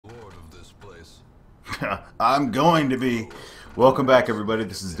I'm going to be. Welcome back, everybody.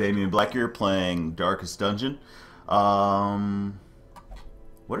 This is Damionblackgear playing Darkest Dungeon. Um,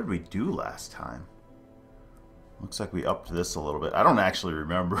 what did we do last time? Looks like we upped this a little bit. I don't actually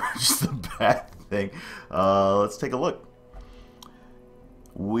remember. Just a bad thing. Let's take a look.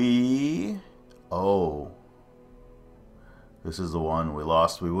 Oh, this is the one we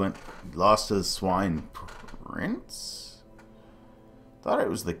lost. We lost to the Swine Prince. Thought it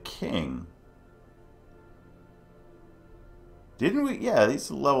was the King. Didn't we? Yeah, this is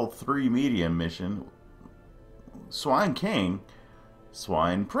a level 3 medium mission. Swine King,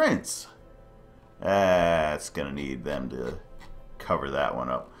 Swine Prince. That's gonna need them to cover that one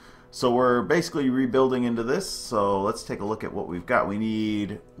up. So we're basically rebuilding into this. So let's take a look at what we've got. We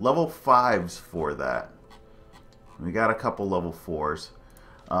need level 5s for that. We got a couple level 4s.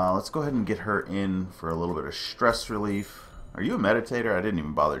 Let's go ahead and get her in for a little bit of stress relief. Are you a meditator? I didn't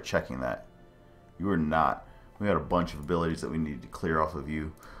even bother checking that. You are not. We got a bunch of abilities that we need to clear off of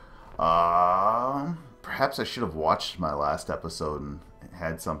you. Perhaps I should have watched my last episode and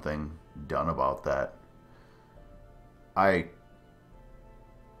had something done about that. I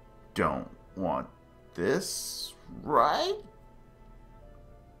don't want this, right?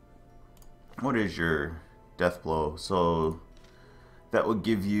 What is your death blow? So that would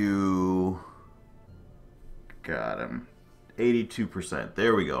give you... Got him. 82%.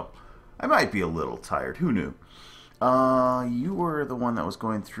 There we go. I might be a little tired. Who knew? You were the one that was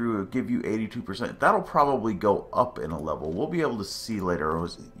going through. It'll give you 82%. That'll probably go up in a level. We'll be able to see later. Or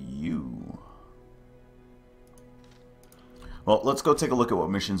was it you? Well, let's go take a look at what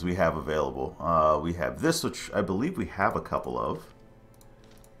missions we have available. We have this, which I believe we have a couple of.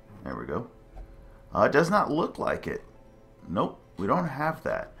 There we go. It does not look like it. Nope, we don't have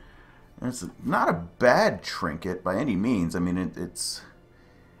that. And it's not a bad trinket by any means. I mean,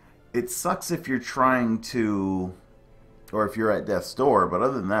 it sucks if you're trying to, or if you're at death's door, but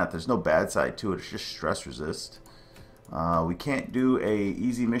other than that, there's no bad side to it. It's just stress resist. We can't do a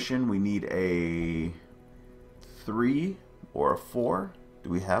easy mission. We need a 3 or a 4. Do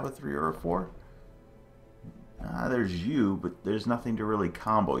we have a 3 or a 4? There's you, but there's nothing to really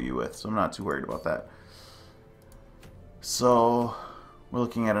combo you with, so I'm not too worried about that. So we're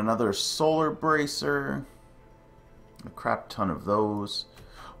looking at another solar bracer. A crap ton of those.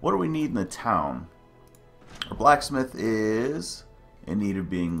 What do we need in the town? Our blacksmith is in need of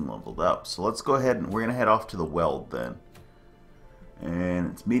being leveled up. So let's go ahead and we're going to head off to the weld then.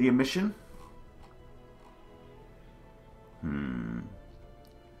 And it's medium mission.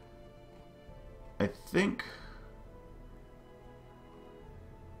 I think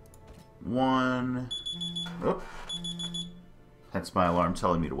one... Oh, that's my alarm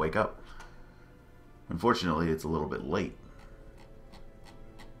telling me to wake up. Unfortunately, it's a little bit late.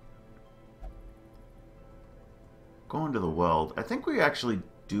 Going to the weld. I think we actually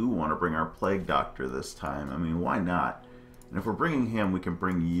do want to bring our plague doctor this time. I mean, why not? And if we're bringing him, we can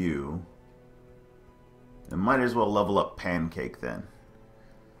bring you. And might as well level up Pancake then.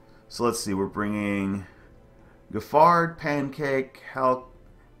 So let's see. We're bringing Gaffard, Pancake,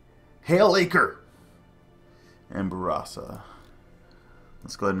 Haleacre, and Barassa.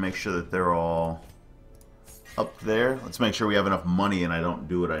 Let's go ahead and make sure that they're all up there. Let's make sure we have enough money and I don't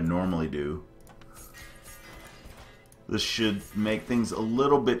do what I normally do. This should make things a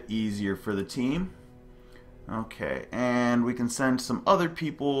little bit easier for the team. Okay, and we can send some other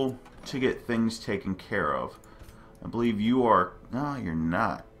people to get things taken care of. I believe you are... No, you're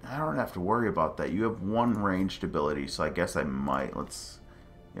not. I don't have to worry about that. You have 1 ranged ability, so I guess I might. Let's...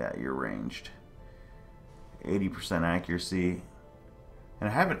 Yeah, you're ranged. 80% accuracy. And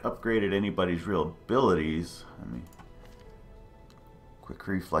I haven't upgraded anybody's real abilities. I mean... Quick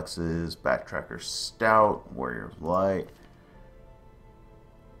reflexes, backtracker stout, warrior of light.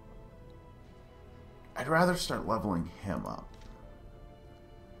 I'd rather start leveling him up.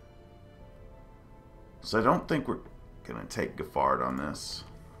 So I don't think we're gonna take Gaffard on this.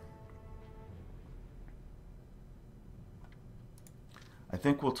 I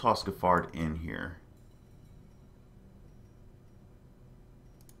think we'll toss Gaffard in here.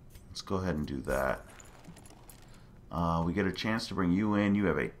 Let's go ahead and do that. We get a chance to bring you in. You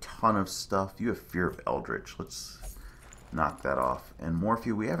have a ton of stuff. You have Fear of Eldritch. Let's knock that off. And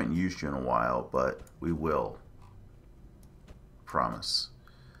Morphew, we haven't used you in a while, but we will. Promise.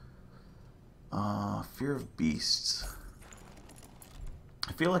 Fear of Beasts.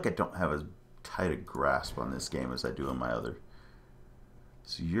 I feel like I don't have as tight a grasp on this game as I do on my other.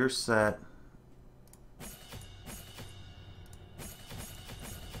 So you're set.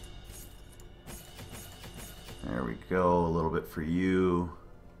 There we go, a little bit for you.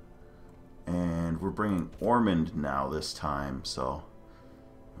 And we're bringing Ormond now this time, so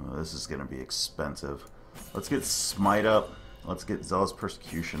this is going to be expensive. Let's get Smite up. Let's get Zealous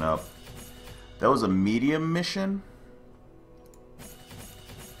Persecution up. That was a medium mission.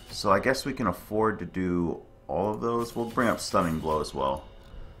 So I guess we can afford to do all of those. We'll bring up Stunning Blow as well.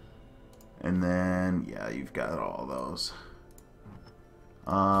 And then, yeah, you've got all those.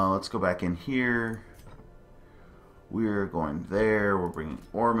 Let's go back in here. We're going there. We're bringing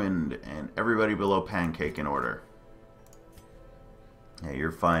Ormond and everybody below Pancake in order. Yeah,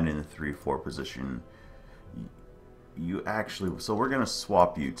 you're fine in the 3-4 position. You actually... So we're going to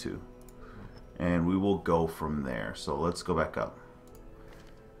swap you two. And we will go from there. So let's go back up.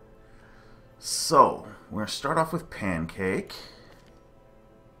 So, we're going to start off with Pancake.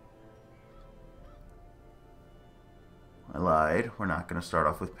 I lied. We're not going to start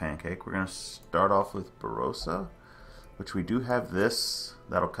off with Pancake. We're going to start off with Barossa, which we do have this.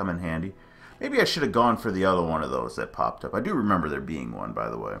 That'll come in handy. Maybe I should have gone for the other one of those that popped up. I do remember there being one, by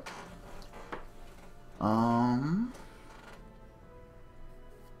the way.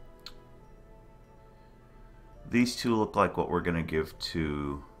 These two look like what we're going to give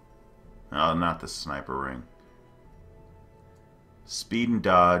to... not the sniper ring. Speed and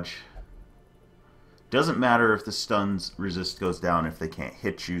dodge. Doesn't matter if the stuns resist goes down if they can't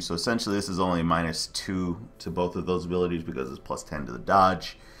hit you. So essentially this is only -2 to both of those abilities because it's +10 to the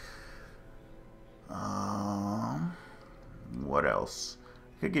dodge. What else?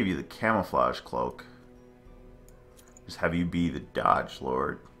 I could give you the camouflage cloak. Just have you be the dodge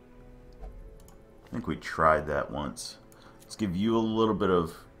lord. I think we tried that once. Let's give you a little bit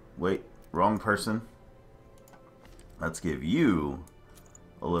of... Wait, wrong person. Let's give you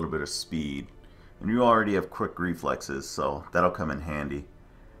a little bit of speed. And you already have quick reflexes, so that'll come in handy.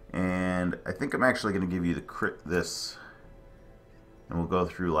 And I think I'm actually going to give you the crit this. And we'll go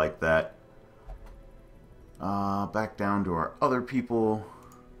through like that. Back down to our other people.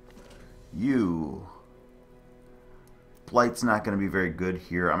 You. Blight's not going to be very good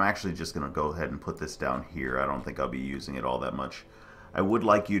here. I'm actually just going to go ahead and put this down here. I don't think I'll be using it all that much. I would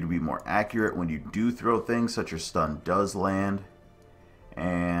like you to be more accurate when you do throw things, such your stun does land.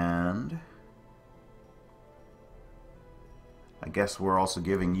 And I guess we're also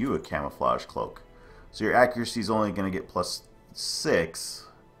giving you a camouflage cloak. So your accuracy is only going to get +6.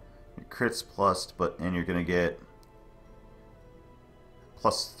 Your crit's and you're going to get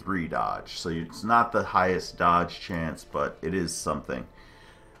 +3 dodge. So it's not the highest dodge chance, but it is something.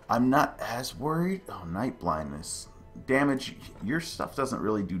 I'm not as worried. Oh, night blindness. Damage, your stuff doesn't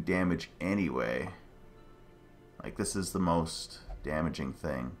really do damage anyway. Like, this is the most damaging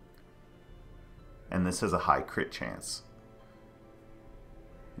thing. And this has a high crit chance.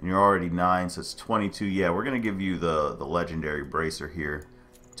 And you're already 9, so it's 22. Yeah, we're going to give you the legendary bracer here.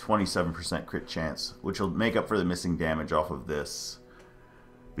 27% crit chance, which will make up for the missing damage off of this.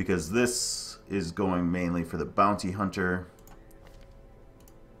 Because this is going mainly for the bounty hunter.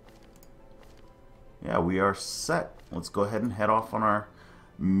 Yeah, we are set. Let's go ahead and head off on our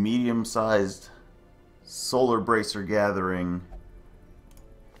medium-sized solar bracer gathering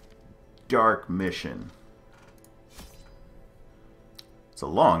dark mission. It's a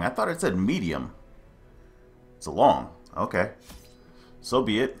long. I thought it said medium. It's a long. Okay. So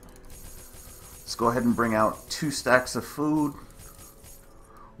be it. Let's go ahead and bring out 2 stacks of food.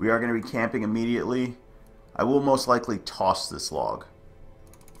 We are going to be camping immediately. I will most likely toss this log.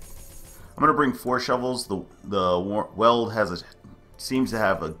 I'm going to bring 4 shovels. The weld seems to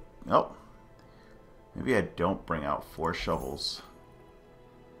have a... Oh. Maybe I don't bring out 4 shovels.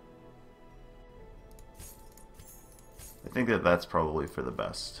 I think that's probably for the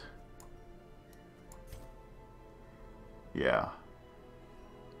best. Yeah.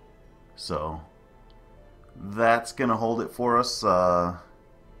 So, that's going to hold it for us.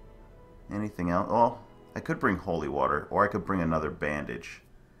 Anything else? Oh, I could bring holy water, or I could bring another bandage.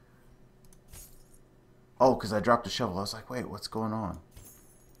 Oh, because I dropped a shovel. I was like, wait, what's going on?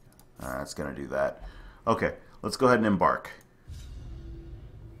 That's going to do that. Okay, let's go ahead and embark.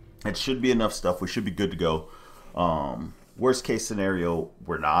 It should be enough stuff. We should be good to go. Worst case scenario,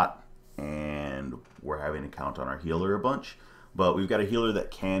 we're not, and we're having to count on our healer a bunch. But we've got a healer that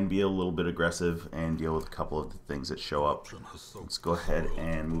can be a little bit aggressive and deal with a couple of the things that show up. Let's go ahead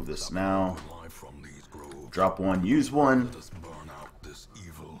and move this now. Drop 1, use 1.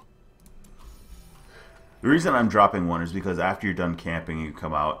 The reason I'm dropping 1 is because after you're done camping, you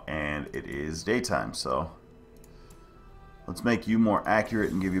come out and it is daytime. So let's make you more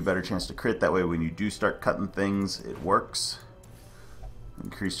accurate and give you a better chance to crit. That way when you do start cutting things, it works.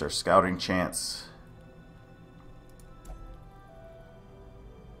 Increased our scouting chance.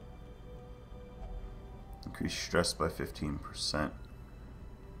 Increase stress by 15%.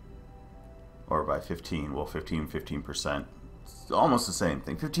 Or by 15. Well, 15%. It's almost the same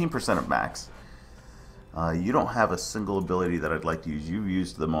thing. 15% of max. You don't have a single ability that I'd like to use. You've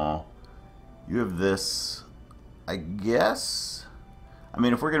used them all. You have this, I guess. I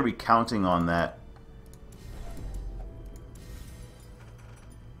mean, if we're going to be counting on that.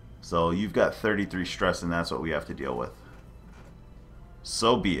 So you've got 33 stress, and that's what we have to deal with.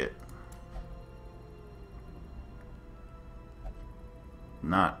 So be it.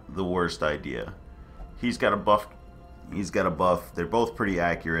 Not the worst idea. He's got a buff. He's got a buff. They're both pretty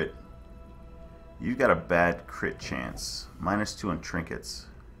accurate. You've got a bad crit chance. -2 on trinkets.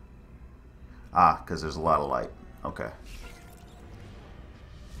 Ah, because there's a lot of light. Okay.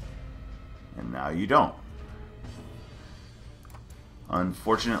 And now you don't.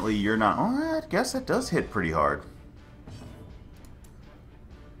 Unfortunately, you're not... Oh, I guess that does hit pretty hard.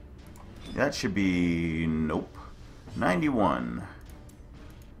 That should be... Nope. 91.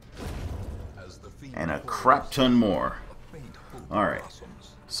 And a crap ton more. Alright.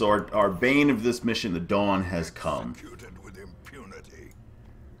 So our bane of this mission, the dawn, has come.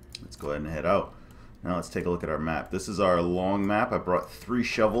 Let's go ahead and head out. Now let's take a look at our map. This is our long map. I brought 3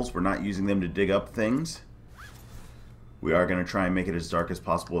 shovels. We're not using them to dig up things. We are going to try and make it as dark as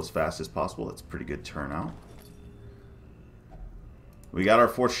possible, as fast as possible. That's a pretty good turnout. We got our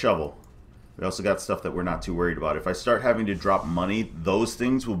 4th shovel. We also got stuff that we're not too worried about. If I start having to drop money, those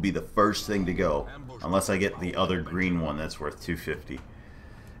things will be the first thing to go. Unless I get the other green one that's worth 250.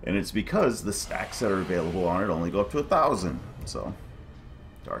 And it's because the stacks that are available on it only go up to 1,000. So,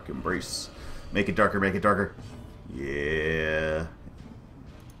 Dark Embrace. Make it darker, make it darker. Yeah.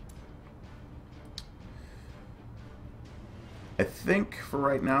 I think for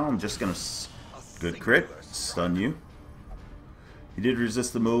right now, I'm just going to... Good crit. Stun you. He did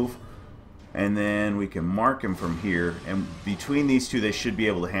resist the move. And then we can mark him from here. And between these two, they should be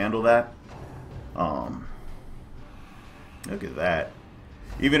able to handle that. Look at that.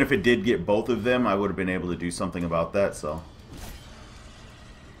 Even if it did get both of them, I would have been able to do something about that, so.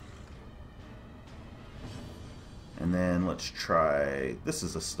 And then let's try... This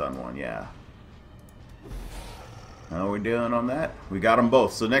is a stun one, yeah. How are we doing on that? We got them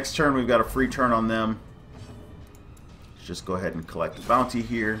both. So next turn, we've got a free turn on them. Let's just go ahead and collect the bounty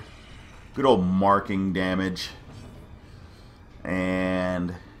here. Good old marking damage.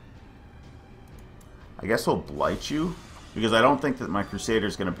 And I guess we'll blight you. Because I don't think that my Crusader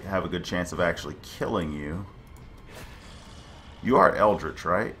is going to have a good chance of actually killing you. You are Eldritch,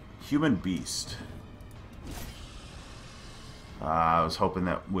 right? Human Beast. I was hoping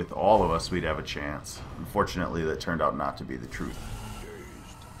that with all of us we'd have a chance. Unfortunately, that turned out not to be the truth.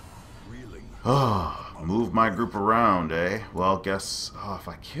 Oh, move my group around, eh? Well, guess... Oh, if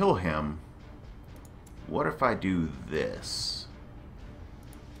I kill him... What if I do this?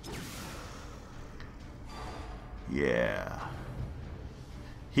 Yeah.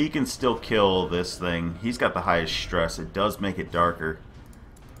 He can still kill this thing. He's got the highest stress. It does make it darker.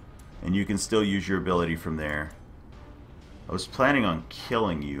 And you can still use your ability from there. I was planning on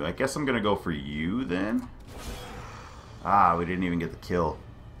killing you. I guess I'm going to go for you then. Ah, we didn't even get the kill.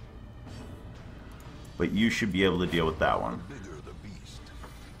 But you should be able to deal with that one.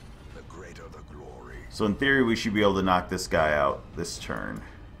 So in theory, we should be able to knock this guy out this turn.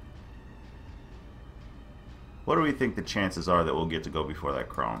 What do we think the chances are that we'll get to go before that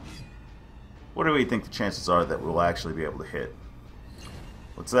Chrome? What do we think the chances are that we'll actually be able to hit?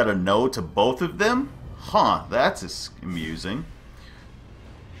 Was that a no to both of them? Huh, that's amusing.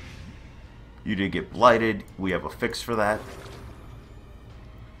 You did get blighted. We have a fix for that.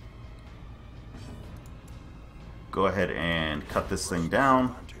 Go ahead and cut this thing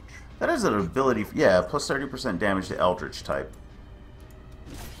down. That is an ability, yeah, plus 30% damage to Eldritch type.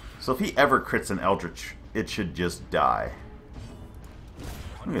 So if he ever crits an Eldritch, it should just die.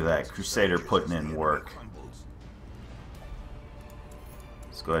 Look at that, Crusader putting in work.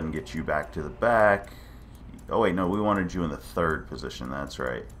 Let's go ahead and get you back to the back. Oh wait, no, we wanted you in the 3rd position, that's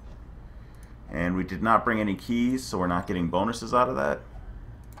right. And we did not bring any keys, so we're not getting bonuses out of that.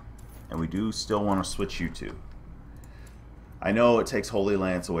 And we do still want to switch you to. I know it takes Holy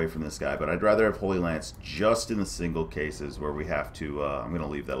Lance away from this guy, but I'd rather have Holy Lance just in the single cases where we have to, I'm going to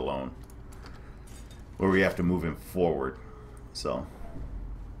leave that alone. Where we have to move him forward. So,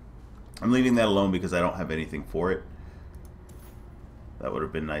 I'm leaving that alone because I don't have anything for it. That would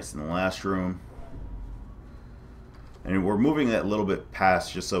have been nice in the last room. And we're moving that a little bit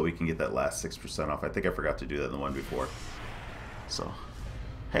past just so we can get that last 6% off. I think I forgot to do that in the one before. So,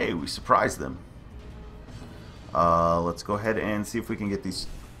 hey, we surprised them. Let's go ahead and see if we can get these...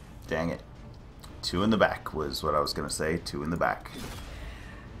 Dang it. 2 in the back was what I was going to say. 2 in the back.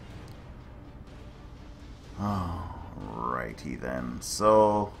 Alrighty then.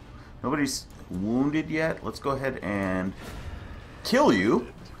 So, nobody's wounded yet. Let's go ahead and kill you.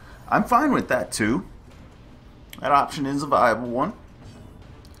 I'm fine with that too. That option is a viable one.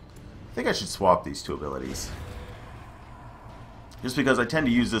 I think I should swap these 2 abilities. Just because I tend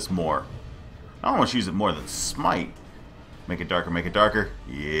to use this more. I almost use it more than Smite. Make it darker, make it darker.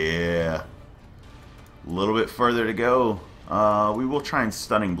 Yeah. A little bit further to go. We will try and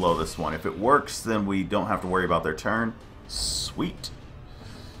Stunning Blow this one. If it works, then we don't have to worry about their turn. Sweet.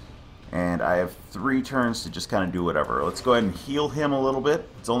 And I have 3 turns to just kind of do whatever. Let's go ahead and heal him a little bit.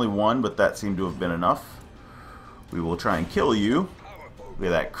 It's only 1, but that seemed to have been enough. We will try and kill you. Look at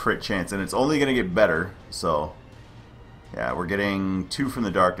that crit chance, and it's only going to get better. So, yeah, we're getting 2 from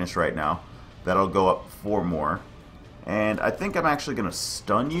the darkness right now. That'll go up 4 more. And I think I'm actually going to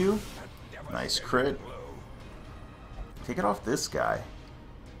stun you. Nice crit. Take it off this guy.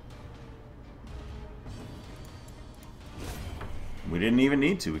 We didn't even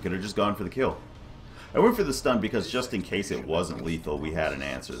need to. We could have just gone for the kill. I went for the stun because just in case it wasn't lethal, we had an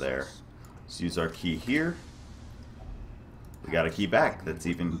answer there. Let's use our key here. We got a key back. That's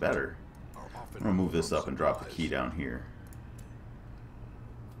even better. I'm going to move this up and drop the key down here.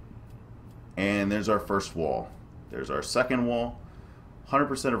 And there's our first wall. There's our second wall.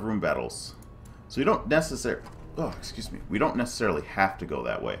 100% of room battles. So we don't necessarily... Oh, excuse me. We don't necessarily have to go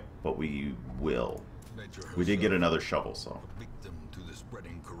that way, but we will. We did get another shovel, so...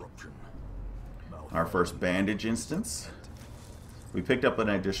 Our first bandage instance. We picked up an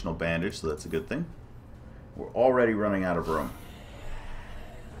additional bandage, so that's a good thing. We're already running out of room.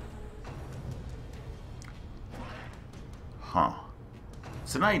 Huh.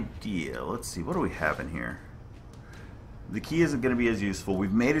 It's an idea. Let's see. What do we have in here? The key isn't going to be as useful.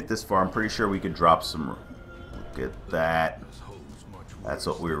 We've made it this far. I'm pretty sure we could drop some room. Look at that. That's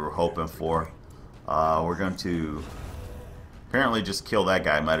what we were hoping for. We're going to apparently just kill that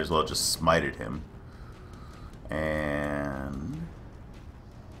guy. Might as well just smited him. And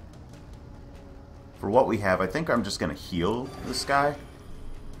for what we have, I think I'm just going to heal this guy.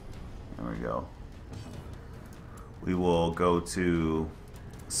 There we go. We will go to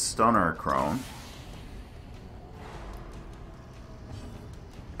stun our crone.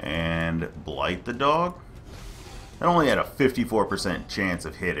 And blight the dog. That only had a 54% chance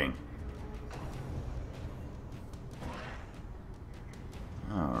of hitting.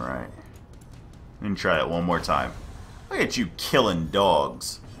 Alright. Let me try it one more time. Look at you killing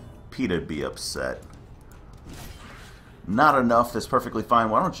dogs. Peta'd be upset. Not enough. That's perfectly fine.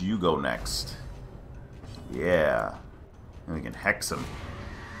 Why don't you go next? Yeah. And we can hex him.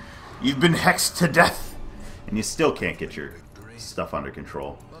 You've been hexed to death! And you still can't get your stuff under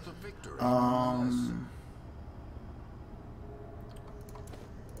control. I'm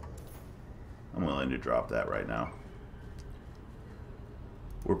willing to drop that right now.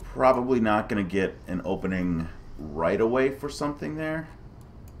 We're probably not going to get an opening right away for something there.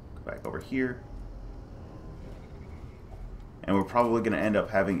 Go back over here. And we're probably going to end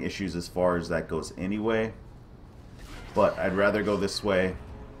up having issues as far as that goes anyway. But I'd rather go this way.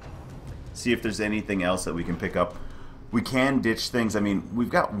 See if there's anything else that we can pick up. We can ditch things. I mean, we've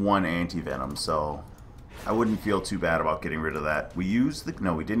got 1 anti-venom, so I wouldn't feel too bad about getting rid of that. We used the...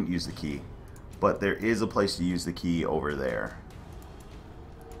 No, we didn't use the key. But there is a place to use the key over there.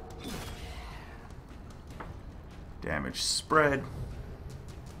 Damage spread.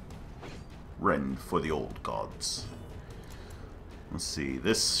 Rend for the old gods. Let's see.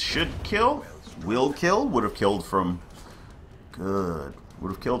 This should kill. Will kill. Would have killed from... Good. Would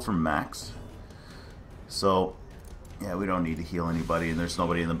have killed from max. So... Yeah, we don't need to heal anybody, and there's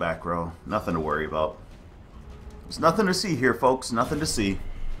nobody in the back row. Nothing to worry about. There's nothing to see here, folks. Nothing to see.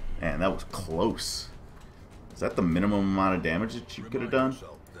 Man, that was close. Is that the minimum amount of damage that you could have done?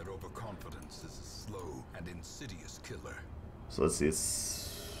 That overconfidence is a slow and insidious killer. So let's see.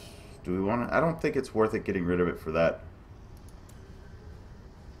 Do we want to... I don't think it's worth it getting rid of it for that.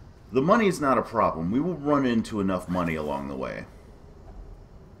 The money is not a problem. We will run into enough money along the way.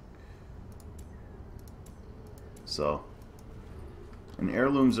 So, and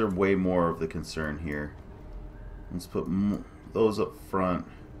heirlooms are way more of the concern here. Let's put those up front.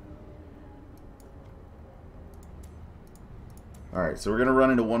 Alright, so we're going to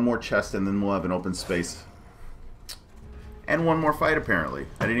run into one more chest and then we'll have an open space. And one more fight apparently.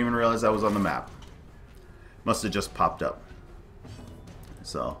 I didn't even realize that was on the map. Must have just popped up.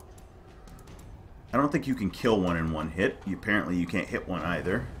 So, I don't think you can kill one in one hit. Apparently you can't hit one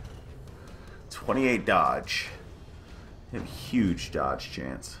either. 28 dodge. They have a huge dodge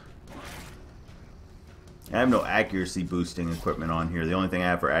chance. I have no accuracy boosting equipment on here. The only thing I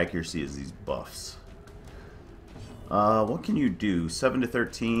have for accuracy is these buffs. What can you do? 7 to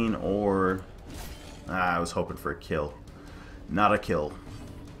 13 or... I was hoping for a kill. Not a kill.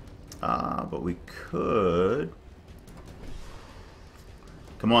 But we could...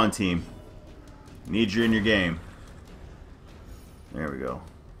 Come on, team. Need you in your game. There we go.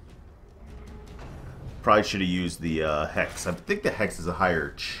 Probably should have used the Hex. I think the Hex is a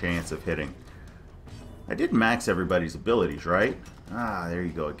higher chance of hitting. I did max everybody's abilities, right? Ah, there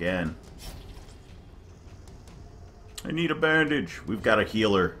you go again. I need a bandage. We've got a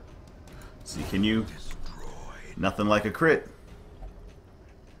healer. Let's see, can you... Nothing like a crit.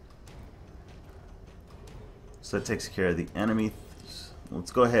 So that takes care of the enemy.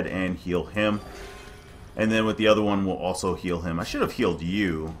 Let's go ahead and heal him. And then with the other one, we'll also heal him. I should have healed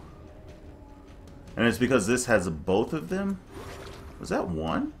you. And it's because this has both of them. Was that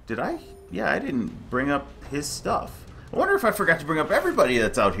one? Did I? Yeah, I didn't bring up his stuff. I wonder if I forgot to bring up everybody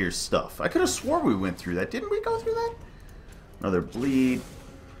that's out here's stuff. I could have swore we went through that. Didn't we go through that? Another bleed.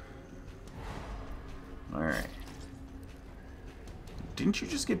 Alright. Didn't you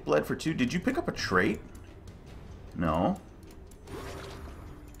just get bled for 2? Did you pick up a trait? No.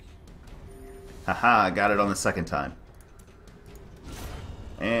 Haha, I got it on the second time.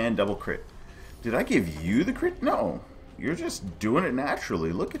 And double crit. Did I give you the crit? No. You're just doing it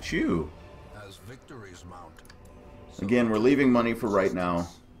naturally. Look at you. As victories mount. Again, we're leaving money for right now.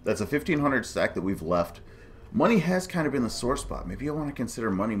 That's a 1,500 stack that we've left. Money has kind of been the sore spot. Maybe I want to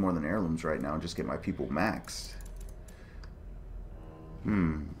consider money more than heirlooms right now and just get my people maxed.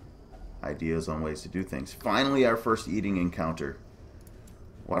 Ideas on ways to do things. Finally, our first eating encounter.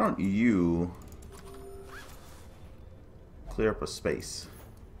 Why don't you clear up a space?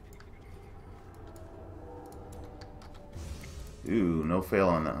 Ooh, no fail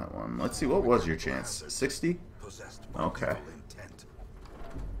on that one. Let's see, what was your chance? 60? Okay.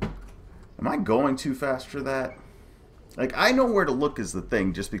 Am I going too fast for that? Like, I know where to look is the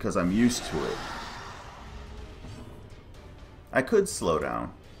thing just because I'm used to it. I could slow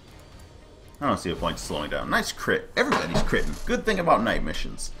down. I don't see a point to slowing down. Nice crit. Everybody's critting. Good thing about night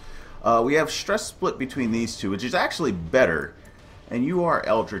missions. We have stress split between these two, which is actually better. And you are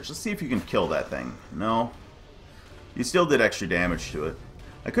Eldritch. Let's see if you can kill that thing. No. You still did extra damage to it.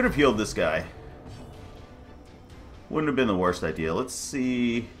 I could have healed this guy. Wouldn't have been the worst idea. Let's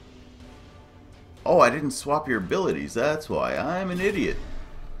see. Oh, I didn't swap your abilities. That's why. I'm an idiot.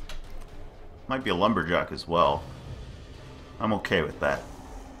 Might be a lumberjack as well. I'm okay with that.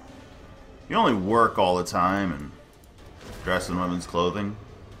 You only work all the time and dress in women's clothing.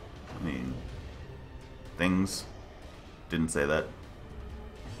 I mean, things. Didn't say that.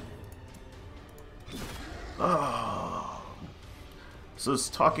 Oh. So I was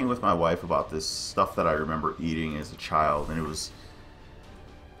talking with my wife about this stuff that I remember eating as a child, and it was...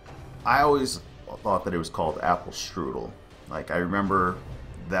 I always thought that it was called apple strudel. Like, I remember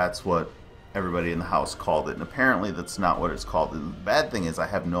that's what everybody in the house called it, and apparently that's not what it's called. And the bad thing is I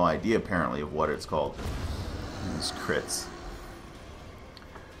have no idea, apparently, of what it's called. These crits.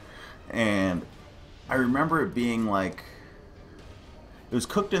 And I remember it being like... It was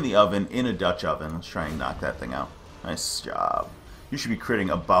cooked in the oven, in a Dutch oven. Let's try and knock that thing out. Nice job. You should be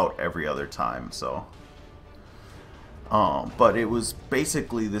critting about every other time, so... but it was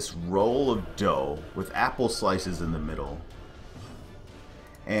basically this roll of dough with apple slices in the middle.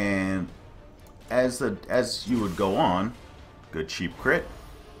 And as you would go on, good cheap crit.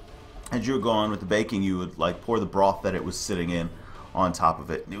 As you would go on with the baking, you would like pour the broth that it was sitting in on top of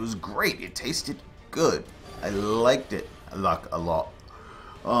it. And it was great. It tasted good. I liked it a lot.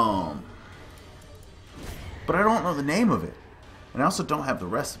 But I don't know the name of it. And I also don't have the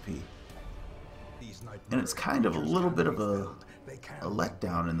recipe. And it's kind of a little bit of a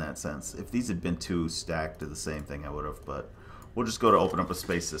letdown in that sense. If these had been two stacked to the same thing, I would have. But we'll just go to open up a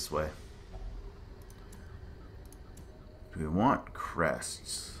space this way. Do we want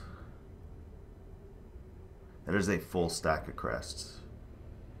crests? That is a full stack of crests.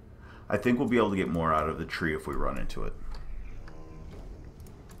 I think we'll be able to get more out of the tree if we run into it.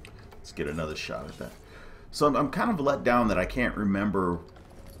 Let's get another shot at that. So I'm kind of let down that I can't remember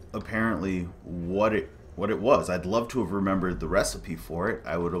apparently what it was. I'd love to have remembered the recipe for it.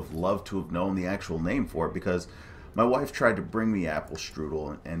 I would have loved to have known the actual name for it because my wife tried to bring me apple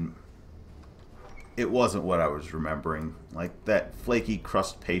strudel and it wasn't what I was remembering. Like that flaky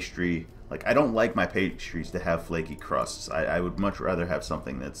crust pastry. Like I don't like my pastries to have flaky crusts. I would much rather have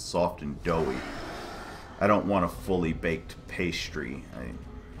something that's soft and doughy. I don't want a fully baked pastry.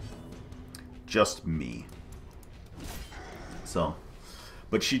 Just me. So,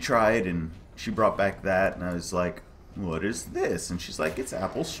 but she tried and she brought back that, and I was like, what is this? And she's like, it's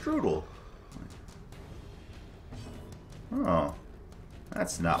apple strudel. Oh,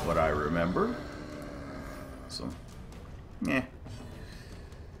 that's not what I remember. So, yeah.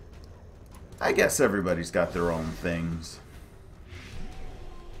 I guess everybody's got their own things.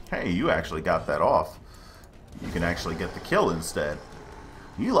 Hey, you actually got that off. You can actually get the kill instead.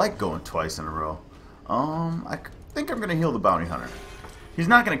 You like going twice in a row. I think I'm going to heal the bounty hunter. He's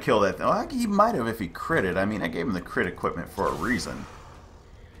not going to kill that thing. Well, he might have if he critted. I mean, I gave him the crit equipment for a reason.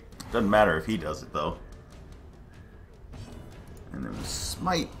 Doesn't matter if he does it, though. And then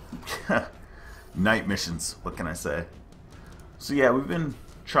smite. Night missions. What can I say? So yeah, we've been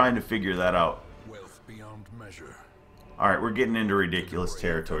trying to figure that out. Wealth beyond measure. Alright, we're getting into ridiculous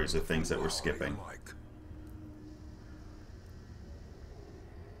territories of things that we're skipping.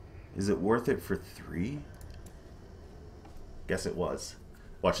 Is it worth it for 3? Guess it was.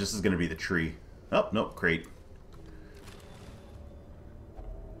 Watch, this is going to be the tree. Oh, nope, crate.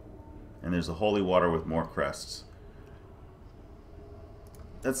 And there's a holy water with more crests.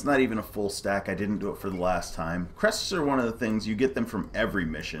 That's not even a full stack. I didn't do it for the last time. Crests are one of the things, you get them from every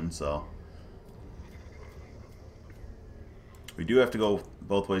mission, so. We do have to go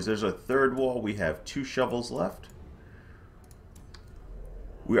both ways. There's a third wall. We have 2 shovels left.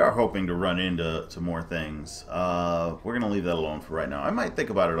 We are hoping to run into more things. We're going to leave that alone for right now. I might think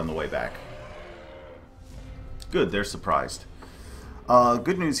about it on the way back. Good, they're surprised.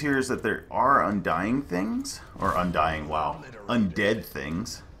 Good news here is that there are undying things. Or undying, wow. Undead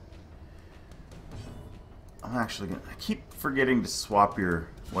things. I'm actually going to... I keep forgetting to swap your...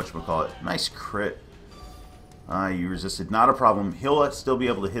 whatchamacallit. Nice crit. You resisted. Not a problem. He'll still be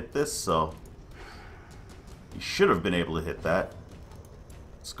able to hit this, so... You should have been able to hit that.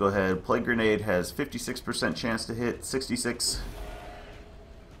 Let's go ahead. Plague Grenade has 56% chance to hit. 66.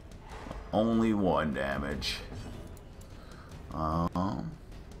 Only 1 damage.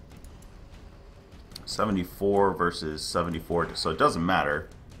 74 versus 74, so it doesn't matter.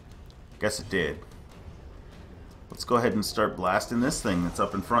 Guess it did. Let's go ahead and start blasting this thing that's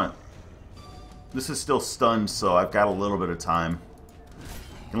up in front. This is still stunned, so I've got a little bit of time.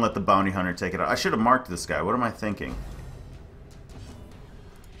 I can let the bounty hunter take it out. I should have marked this guy. What am I thinking?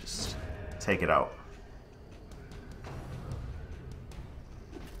 Just take it out.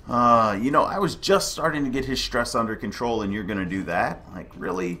 You know, I was just starting to get his stress under control, and you're going to do that? Like,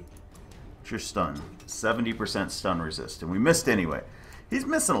 really? You're stunned. 70% stun resist, and we missed anyway. He's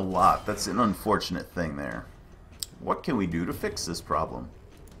missing a lot. That's an unfortunate thing there. What can we do to fix this problem?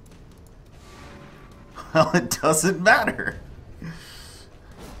 Well, it doesn't matter.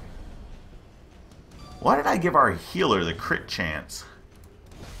 Why did I give our healer the crit chance?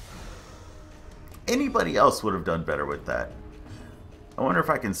 Anybody else would have done better with that. I wonder if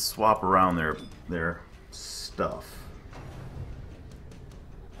I can swap around their stuff.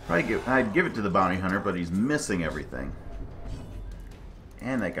 I'd give it to the bounty hunter, but he's missing everything.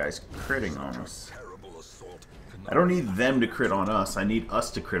 And that guy's critting on us. I don't need them to crit on us. I need us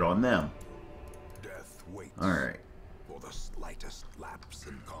to crit on them. Alright.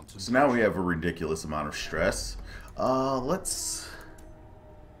 So now we have a ridiculous amount of stress. Let's...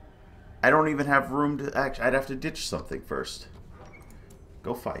 I don't even have room to... Actually, I'd have to ditch something first.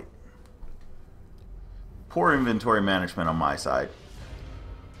 Go fight. Poor inventory management on my side.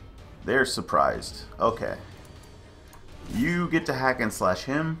 They're surprised. Okay. You get to hack and slash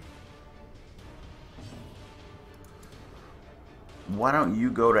him. Why don't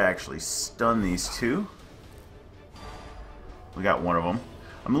you go to actually stun these two? We got one of them.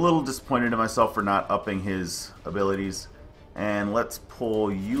 I'm a little disappointed in myself for not upping his abilities. And let's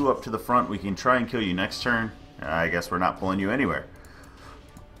pull you up to the front. We can try and kill you next turn. I guess we're not pulling you anywhere.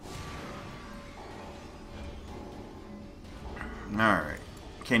 Alright.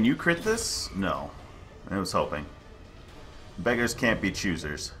 Can you crit this? No. I was hoping. Beggars can't be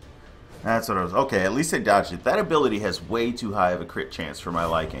choosers. That's what I was... Okay, at least I dodged it. That ability has way too high of a crit chance for my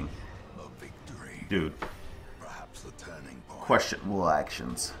liking. Dude. Perhaps the turning point. Questionable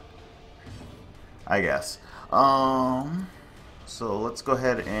actions. I guess. So let's go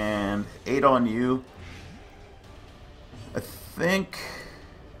ahead and 8 on you. I think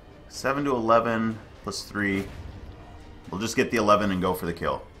 7 to 11 plus 3. We'll just get the 11 and go for the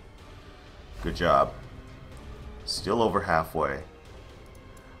kill. Good job. Still over halfway. I'm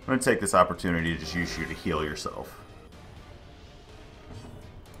going to take this opportunity to just use you to heal yourself.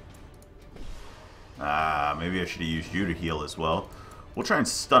 Maybe I should have used you to heal as well. We'll try and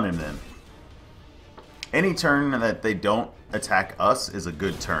stun him then. Any turn that they don't attack us is a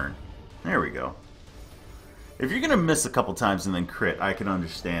good turn. There we go. If you're gonna miss a couple times and then crit, I can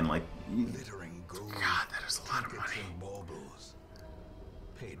understand. Like, Glittering gold. God, that is a lot of money. Trinkets and baubles,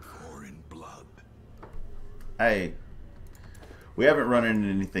 paid for in blood. We haven't run into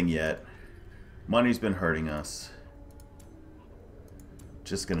anything yet. Money's been hurting us.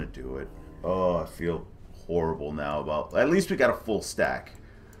 Just gonna do it. Oh, I feel horrible now about... At least we got a full stack.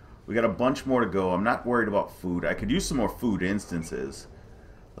 We got a bunch more to go. I'm not worried about food. I could use some more food instances.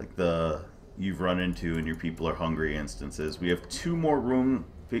 Like the you've run into and your people are hungry instances. We have 2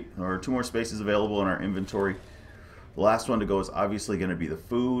 more spaces available in our inventory. The last one to go is obviously going to be the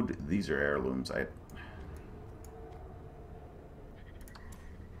food. These are heirlooms.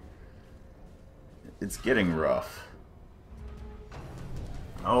 It's getting rough.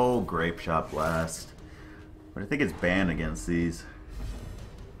 Oh, grape shot blast. But I think it's banned against these.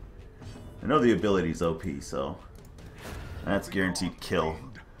 I know the ability's OP, so that's guaranteed kill.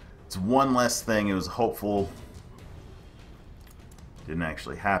 It's one less thing. It was hopeful. Didn't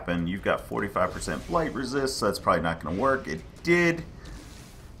actually happen. You've got 45% blight resist, so that's probably not going to work. It did,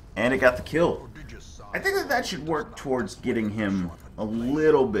 and it got the kill. I think that should work towards getting him a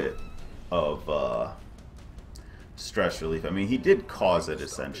little bit of stress relief. I mean, he did cause it,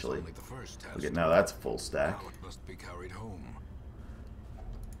 essentially. Okay, now that's a full stack.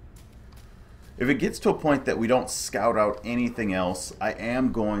 If it gets to a point that we don't scout out anything else, I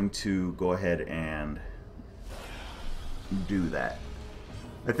am going to go ahead and do that.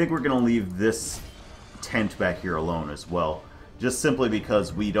 I think we're going to leave this tent back here alone as well, just simply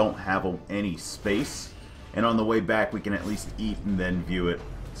because we don't have any space, and on the way back we can at least eat and then view it.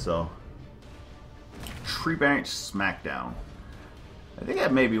 So, Tree Branch Smackdown. I think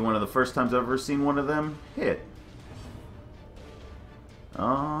that may be one of the first times I've ever seen one of them hit.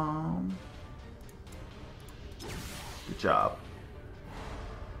 Good job.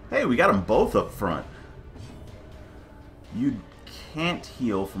 Hey, we got them both up front. You can't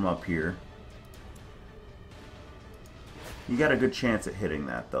heal from up here. You got a good chance at hitting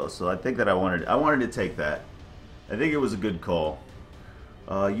that though, so I think that I wanted to take that. I think it was a good call.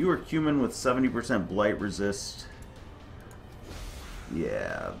 You are human with 70% blight resist.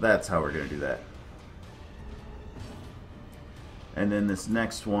 Yeah, that's how we're gonna do that. And then this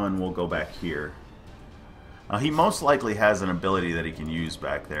next one will go back here. He most likely has an ability that he can use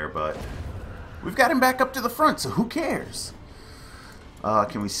back there, but we've got him back up to the front, so who cares?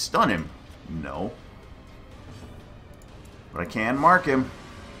 Can we stun him? No. But I can mark him.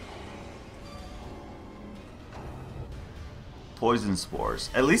 Poison spores.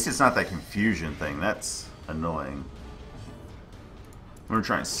 At least it's not that confusion thing. That's annoying. I'm going to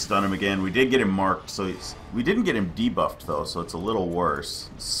try and stun him again. We did get him marked, so we didn't get him debuffed, though, so it's a little worse.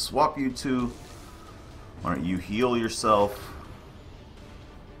 Swap you two. Why don't you heal yourself?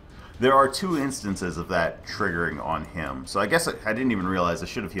 There are 2 instances of that triggering on him. So I guess I didn't even realize I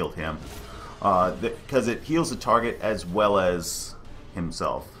should have healed him. Because it heals the target as well as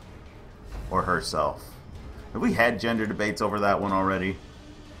himself. Or herself. Have we had gender debates over that one already?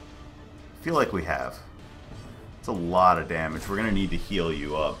 I feel like we have. It's a lot of damage. We're going to need to heal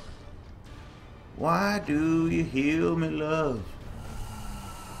you up. Why do you heal me, love?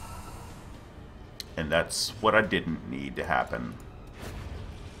 And that's what I didn't need to happen.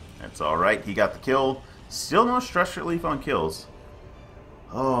 That's alright. He got the kill. Still no stress relief on kills.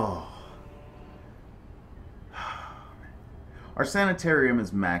 Oh. Our sanitarium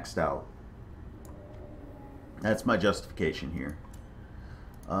is maxed out. That's my justification here.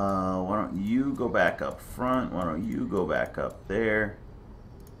 Why don't you go back up front? Why don't you go back up there?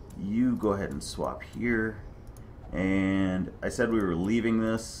 You go ahead and swap here. And I said we were leaving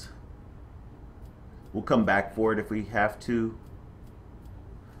this. We'll come back for it if we have to.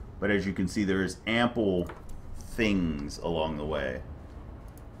 But as you can see, there is ample things along the way.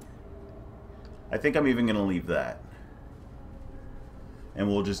 I think I'm even going to leave that. And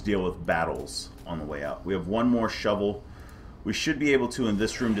we'll just deal with battles on the way out. We have one more shovel. We should be able to, in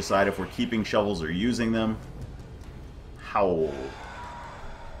this room, decide if we're keeping shovels or using them. Howl.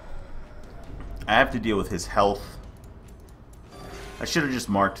 I have to deal with his health. I should have just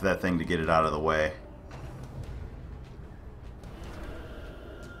marked that thing to get it out of the way.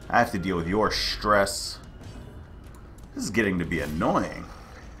 I have to deal with your stress. This is getting to be annoying.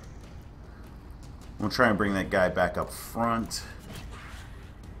 We'll try and bring that guy back up front.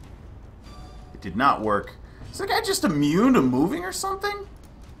 It did not work. Is that guy just immune to moving or something?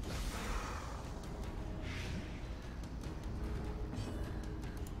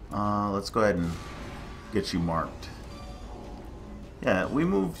 Let's go ahead and get you marked. Yeah, we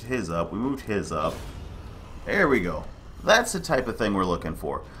moved his up. We moved his up. There we go. That's the type of thing we're looking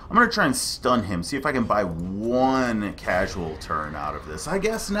for. I'm going to try and stun him, see if I can buy one casual turn out of this. I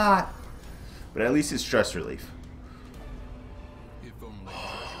guess not. But at least it's stress relief. If only treasure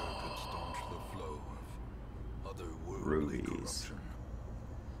could staunch the flow of otherworldly Rubies. corruption.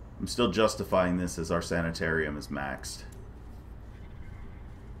 I'm still justifying this as our sanitarium is maxed.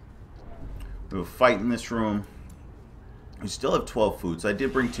 We have a fight in this room. We still have 12 food, so I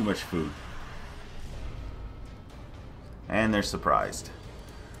did bring too much food. And they're surprised.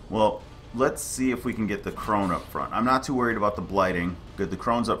 Well, let's see if we can get the crone up front. I'm not too worried about the blighting. Good, the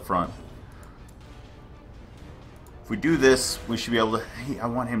crone's up front. If we do this, we should be able to... Hey, I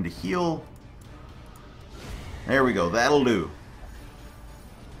want him to heal. There we go. That'll do.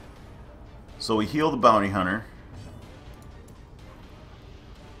 So we heal the bounty hunter,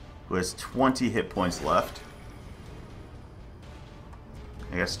 who has 20 hit points left.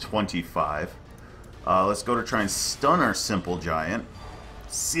 I guess 25. Let's go to try and stun our simple giant.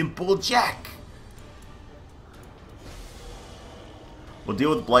 Simple Jack! We'll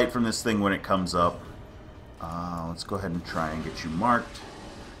deal with blight from this thing when it comes up. Let's go ahead and try and get you marked.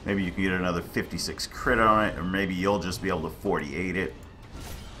 Maybe you can get another 56 crit on it, or maybe you'll just be able to 48 it.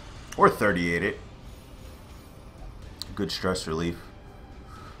 Or 38 it. Good stress relief.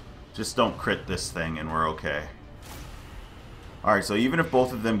 Just don't crit this thing and we're okay. Alright, so even if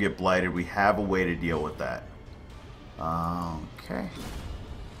both of them get blighted, we have a way to deal with that. Okay.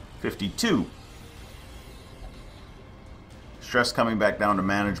 52. Stress coming back down to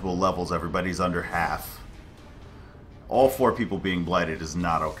manageable levels. Everybody's under half. All 4 people being blighted is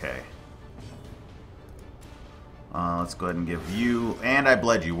not okay. Let's go ahead and give you... And I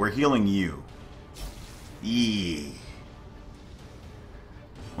bled you. We're healing you. Eee.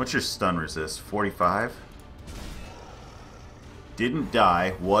 What's your stun resist? 45? Didn't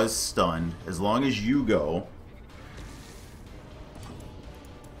die. Was stunned. As long as you go.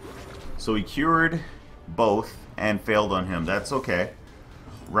 So he cured both and failed on him. That's okay.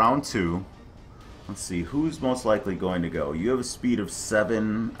 Round 2. Let's see. Who's most likely going to go? You have a speed of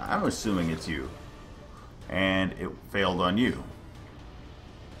 7. I'm assuming it's you. And it failed on you.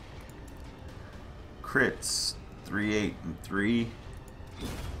 Crits. 3, 8, and 3.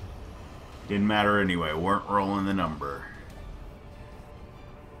 Didn't matter anyway. Weren't rolling the number.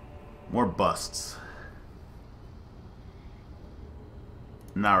 More busts.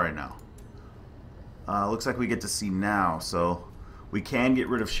 Not right now. Looks like we get to see now, so we can get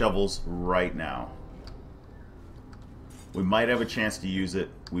rid of shovels right now. We might have a chance to use it.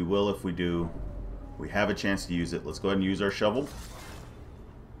 We will if we do. We have a chance to use it. Let's go ahead and use our shovel.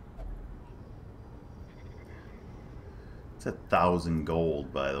 It's 1,000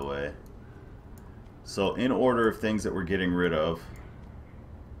 gold, by the way. So in order of things that we're getting rid of,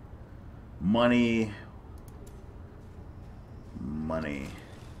 money.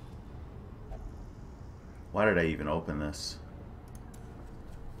 Why did I even open this?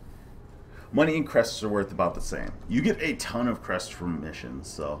 Money and crests are worth about the same. You get a ton of crests from missions,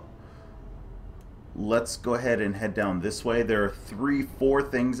 so let's go ahead and head down this way. There are 3, 4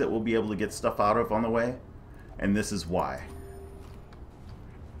 things that we'll be able to get stuff out of on the way, and this is why.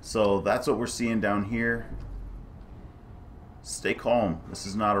 So that's what we're seeing down here. Stay calm. This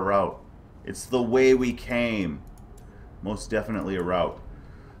is not a route. It's the way we came. Most definitely a route.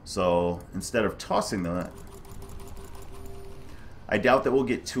 So instead of tossing that, I doubt that we'll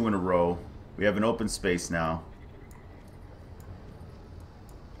get 2 in a row. We have an open space now.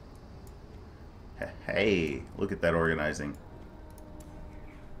 Hey, look at that organizing.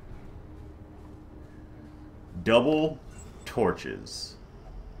 Double torches.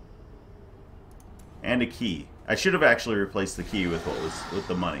 And a key. I should have actually replaced the key with what was with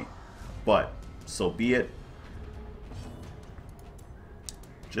the money. But so be it.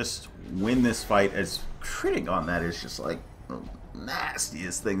 Just win this fight, as critting on that is just like the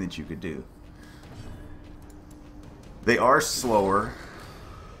nastiest thing that you could do. They are slower.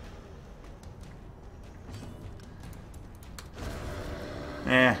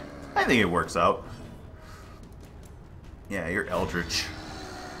 I think it works out. Yeah, you're Eldritch.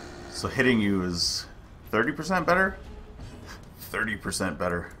 So hitting you is 30% better? 30%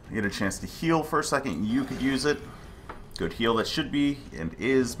 better. You get a chance to heal for a second. You could use it. Good heal that should be and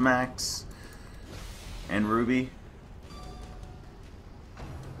is Max and Ruby.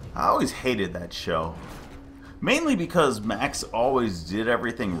 I always hated that show. Mainly because Max always did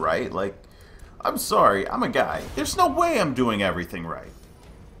everything right. Like, I'm sorry, I'm a guy. There's no way I'm doing everything right.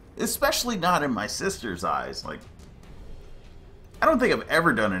 Especially not in my sister's eyes. Like, I don't think I've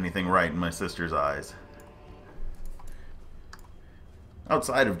ever done anything right in my sister's eyes.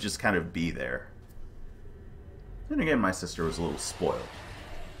 Outside of just kind of be there. And again, my sister was a little spoiled.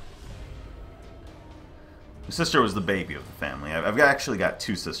 My sister was the baby of the family. Actually got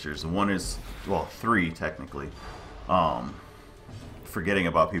two sisters. One is, well, three technically. Forgetting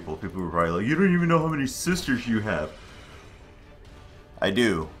about people. People were probably like, you don't even know how many sisters you have. I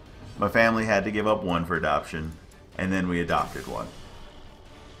do. My family had to give up one for adoption, and then we adopted one.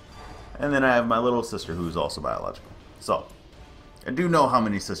 And then I have my little sister who's also biological. So, I do know how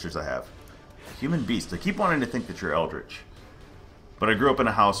many sisters I have. Human beast. I keep wanting to think that you're eldritch. But I grew up in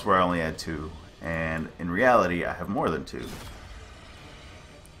a house where I only had two. And in reality, I have more than two.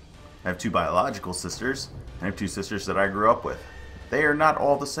 I have two biological sisters. And I have two sisters that I grew up with. They are not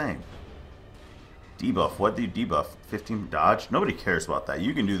all the same. Debuff. What do you debuff? 15 dodge? Nobody cares about that.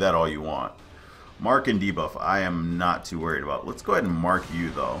 You can do that all you want. Mark and debuff. I am not too worried about. Let's go ahead and mark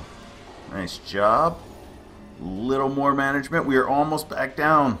you, though. Nice job. Little more management. We are almost back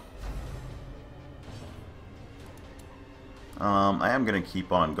down. I am going to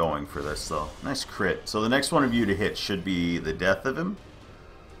keep on going for this, though. Nice crit. So the next one of you to hit should be the death of him,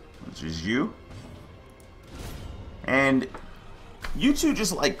 which is you. And you two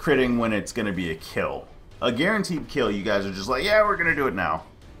just like critting when it's going to be a kill. A guaranteed kill, you guys are just like, yeah, we're going to do it now.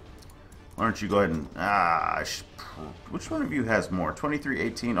 Why don't you go ahead and... which one of you has more?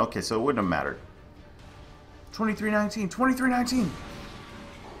 2318? Okay, so it wouldn't have mattered. 2319. 2319.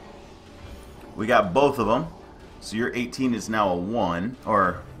 We got both of them. So your 18 is now a 1.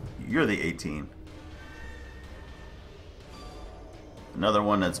 Or, you're the 18. Another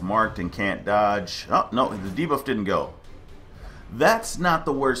one that's marked and can't dodge. Oh, no, the debuff didn't go. That's not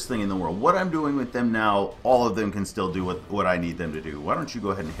the worst thing in the world. What I'm doing with them now, all of them can still do what I need them to do. Why don't you go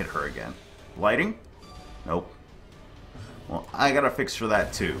ahead and hit her again? Lighting? Nope. Well, I gotta fix for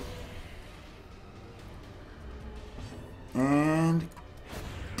that too. And...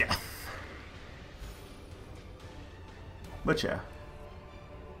 death. Bacha.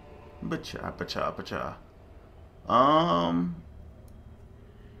 Bacha, bacha, bacha.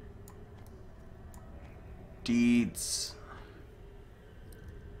 Deeds.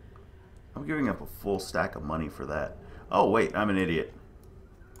 I'm giving up a full stack of money for that. Oh, wait, I'm an idiot.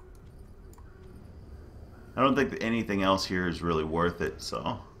 I don't think that anything else here is really worth it,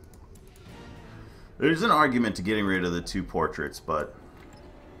 so... There's an argument to getting rid of the two portraits, but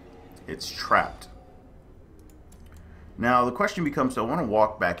it's trapped. Now, the question becomes, do I want to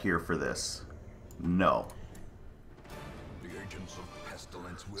walk back here for this? No.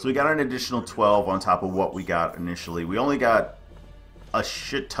 So we got an additional 12 on top of what we got initially. We only got a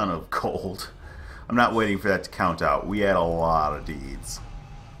shit ton of gold. I'm not waiting for that to count out. We had a lot of deeds.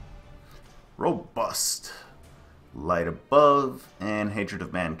 Robust. Light above. And hatred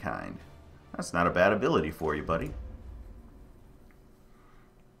of mankind. That's not a bad ability for you, buddy.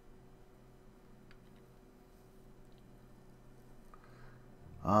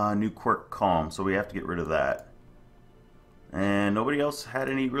 New quirk, calm. So we have to get rid of that. And nobody else had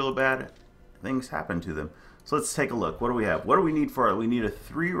any real bad things happen to them. So let's take a look. What do we have? What do we need for it? We need a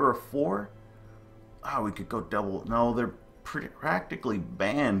 3 or a 4? Oh, we could go double. No, they're practically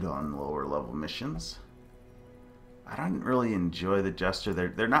banned on lower level missions. I don't really enjoy the Jester.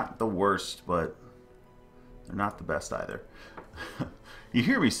 They're not the worst, but they're not the best either. You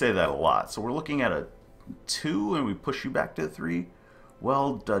hear me say that a lot. So we're looking at a 2 and we push you back to a 3.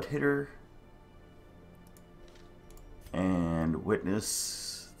 Well, Dud Hitter. And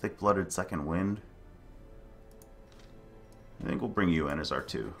Witness. Thick-Blooded Second Wind. I think we'll bring you in as our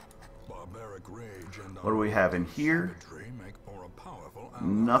 2. What do we have in here?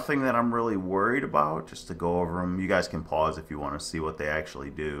 Nothing that I'm really worried about, just to go over them. You guys can pause if you want to see what they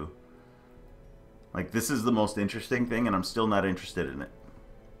actually do. Like, this is the most interesting thing, and I'm still not interested in it.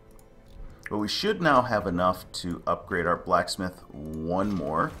 But we should now have enough to upgrade our blacksmith one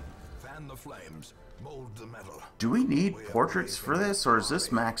more. Fan the flames, mold the metal. Do we need portraits for this, or is this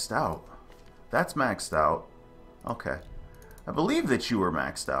maxed out? That's maxed out. Okay. I believe that you were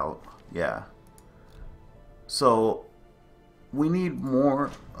maxed out. Yeah. So, we need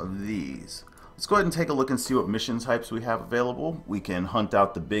more of these. Let's go ahead and take a look and see what mission types we have available. We can hunt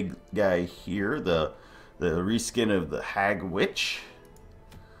out the big guy here, the reskin of the Hag Witch.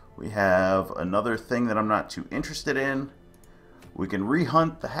 We have another thing that I'm not too interested in. We can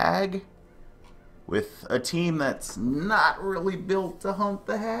rehunt the Hag with a team that's not really built to hunt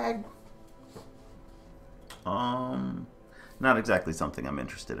the Hag. Not exactly something I'm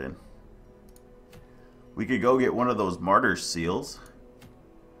interested in. We could go get one of those martyr seals.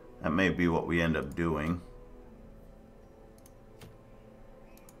 That may be what we end up doing.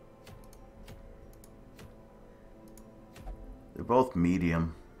 They're both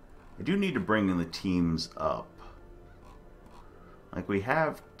medium. I do need to bring in the teams up. Like, we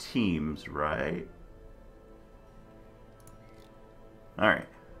have teams, right? Alright.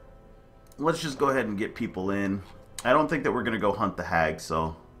 Let's just go ahead and get people in. I don't think that we're going to go hunt the hag,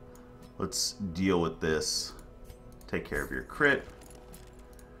 so let's deal with this. Take care of your crit.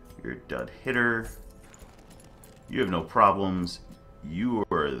 You're a dud hitter. You have no problems. You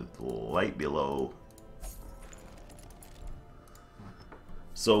are light below.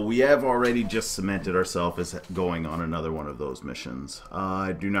 So we have already just cemented ourselves as going on another one of those missions.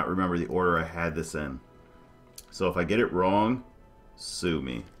 I do not remember the order I had this in. So if I get it wrong, sue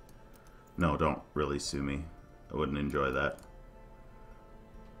me. No, don't really sue me. I wouldn't enjoy that.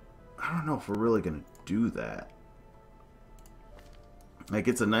 I don't know if we're really going to do that. Like,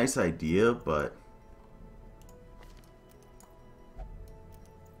 it's a nice idea, but...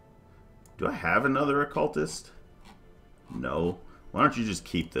 Do I have another occultist? No. Why don't you just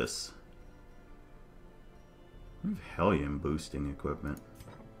keep this? We have Hellion boosting equipment.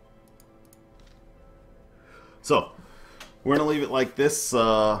 So, we're going to leave it like this.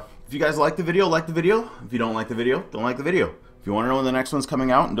 If you guys like the video, like the video. If you don't like the video, don't like the video. If you want to know when the next one's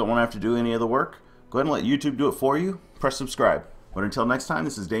coming out and don't want to have to do any of the work, go ahead and let YouTube do it for you. Press subscribe. But until next time,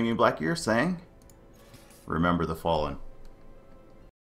 this is Damionblackgear saying, remember the fallen.